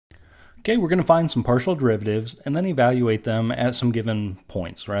Okay, we're going to find some partial derivatives and then evaluate them at some given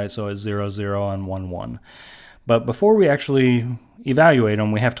points, right? So at 0, 0, and 1, 1. But before we actually evaluate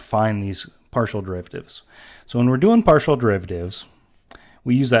them, we have to find these partial derivatives. So when we're doing partial derivatives,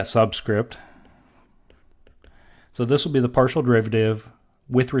 we use that subscript. So this will be the partial derivative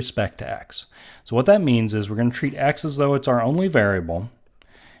with respect to x. So what that means is we're going to treat x as though it's our only variable,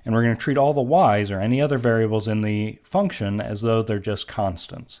 and we're going to treat all the y's or any other variables in the function as though they're just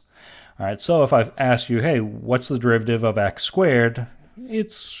constants. All right, so if I ask you, hey, what's the derivative of x squared?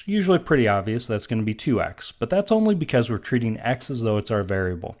 It's usually pretty obvious. That's going to be 2x, but that's only because we're treating x as though it's our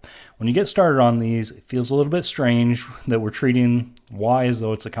variable. When you get started on these, it feels a little bit strange that we're treating y as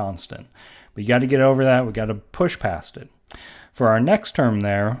though it's a constant. But you got to get over that. We got to push past it. For our next term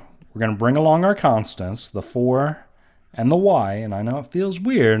there, we're going to bring along our constants, the 4 and the y, and I know it feels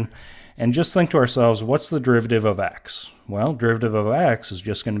weird, and just think to ourselves, what's the derivative of x? Well, derivative of x is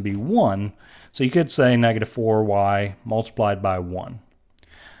just going to be 1, so you could say negative 4y multiplied by 1.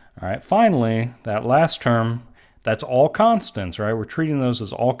 All right, finally, that last term, that's all constants, right? We're treating those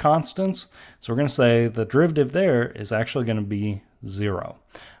as all constants, so we're going to say the derivative there is actually going to be 0.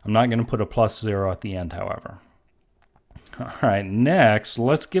 I'm not going to put a plus 0 at the end, however. All right, next,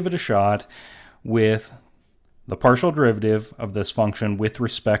 let's give it a shot with the partial derivative of this function with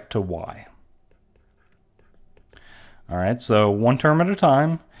respect to y. All right, so one term at a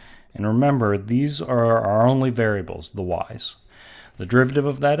time, and remember, these are our only variables, the y's. The derivative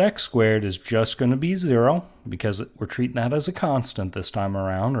of that x squared is just going to be 0 because we're treating that as a constant this time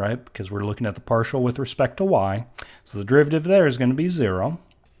around, right? Because we're looking at the partial with respect to y. So the derivative there is going to be 0.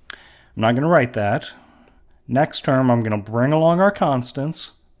 I'm not going to write that. Next term, I'm going to bring along our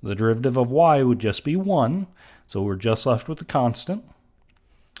constants. The derivative of y would just be 1, so we're just left with the constant.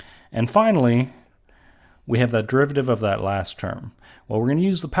 And finally, we have that derivative of that last term. Well, we're going to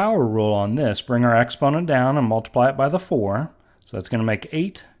use the power rule on this, bring our exponent down and multiply it by the 4. So that's going to make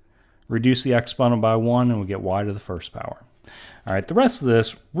 8, reduce the exponent by 1, and we get y to the first power. All right, the rest of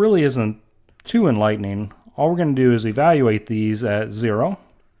this really isn't too enlightening. All we're going to do is evaluate these at 0.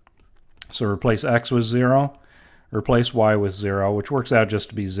 So replace x with 0, replace y with 0, which works out just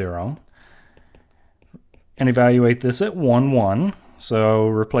to be 0. And evaluate this at 1, 1. So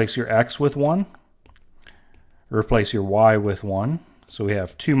replace your x with 1, replace your y with 1. So we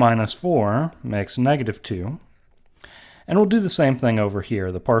have 2 minus 4 makes negative 2. And we'll do the same thing over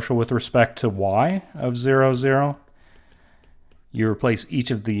here. The partial with respect to y of 0, 0. You replace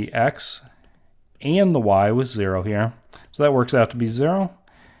each of the x and the y with 0 here. So that works out to be 0.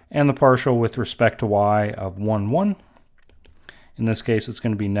 And the partial with respect to y of 1, 1. In this case, it's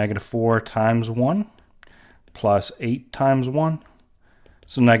going to be negative 4 times 1 plus 8 times 1.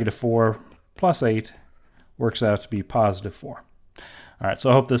 So negative 4 plus 8 works out to be positive 4. All right,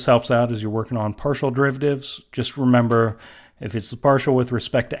 so I hope this helps out as you're working on partial derivatives. Just remember, if it's the partial with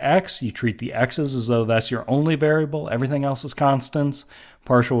respect to x, you treat the x's as though that's your only variable. Everything else is constants.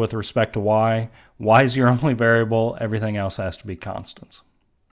 Partial with respect to y, y is your only variable. Everything else has to be constants.